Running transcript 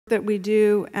that we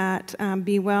do at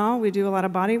Be Well, we do a lot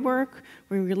of body work.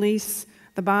 We release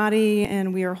the body,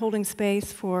 and we are holding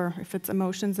space for, if it's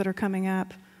emotions that are coming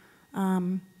up,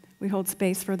 we hold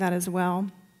space for that as well.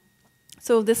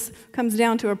 So this comes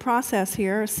down to a process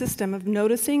here, a system of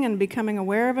noticing and becoming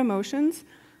aware of emotions,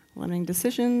 limiting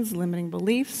decisions, limiting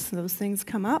beliefs. Those things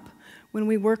come up when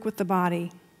we work with the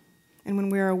body and when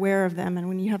we're aware of them, and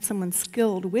when you have someone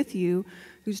skilled with you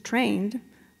who's trained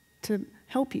to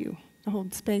help you to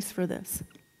hold space for this.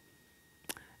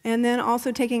 And then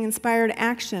also taking inspired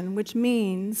action, which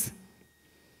means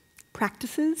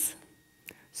practices.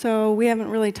 So we haven't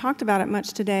really talked about it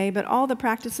much today, but all the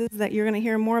practices that you're going to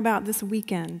hear more about this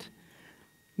weekend: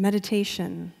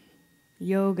 meditation,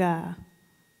 yoga,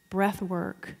 breath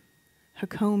work,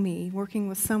 hakomi, working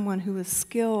with someone who is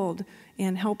skilled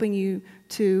in helping you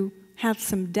to have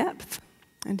some depth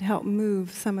and to help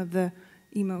move some of the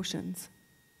emotions.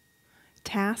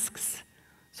 Tasks.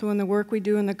 So in the work we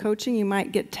do in the coaching, you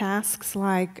might get tasks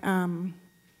like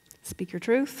speak your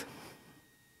truth,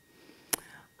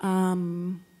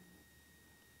 do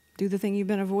the thing you've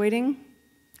been avoiding,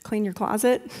 clean your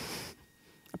closet,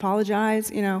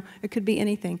 apologize, it could be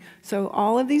anything. So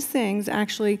all of these things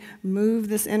actually move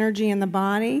this energy in the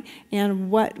body, and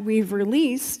what we've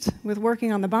released with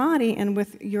working on the body and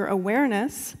with your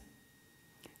awareness,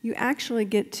 you actually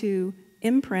get to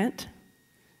imprint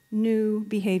new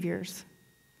behaviors.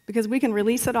 Because we can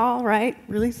release it all, right?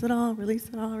 Release it all, release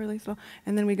it all, release it all.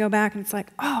 And then we go back and it's like,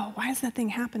 oh, why is that thing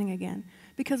happening again?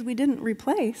 Because we didn't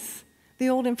replace the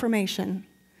old information.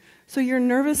 So your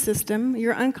nervous system,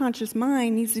 your unconscious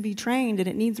mind needs to be trained, and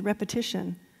it needs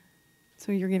repetition.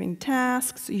 So you're giving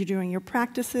tasks, you're doing your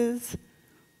practices.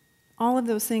 All of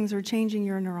those things are changing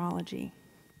your neurology.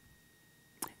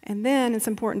 And then it's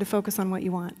important to focus on what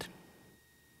you want.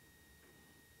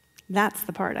 That's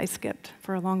the part I skipped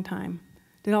for a long time.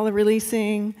 Did all the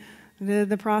releasing, did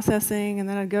the processing, and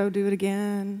then I'd go do it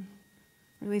again.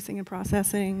 Releasing and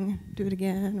processing, do it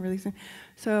again, releasing.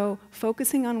 So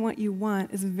focusing on what you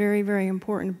want is very, very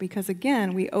important, because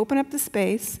again, we open up the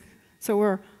space,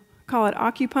 so call it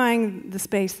occupying the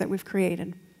space that we've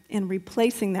created and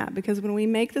replacing that, because when we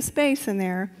make the space in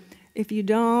there, if you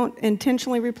don't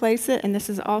intentionally replace it, and this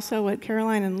is also what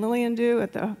Caroline and Lillian do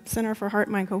at the Center for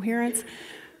Heart-Mind Coherence,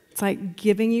 it's like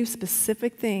giving you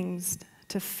specific things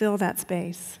to fill that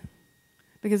space.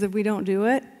 Because if we don't do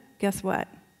it, guess what?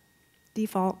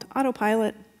 Default,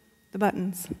 autopilot, the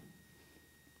buttons.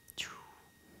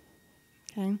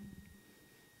 Okay?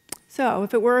 So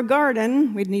if it were a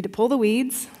garden, we'd need to pull the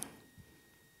weeds,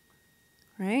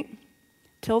 right?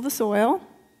 Till the soil.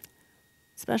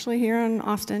 Especially here in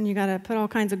Austin, you got to put all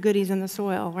kinds of goodies in the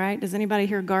soil, right? Does anybody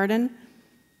here garden?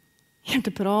 You have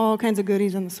to put all kinds of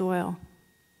goodies in the soil.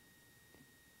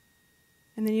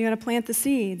 And then you got to plant the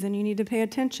seeds, and you need to pay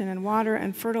attention and water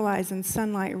and fertilize and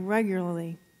sunlight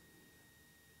regularly.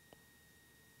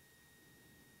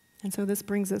 And so this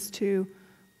brings us to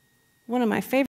one of my favorite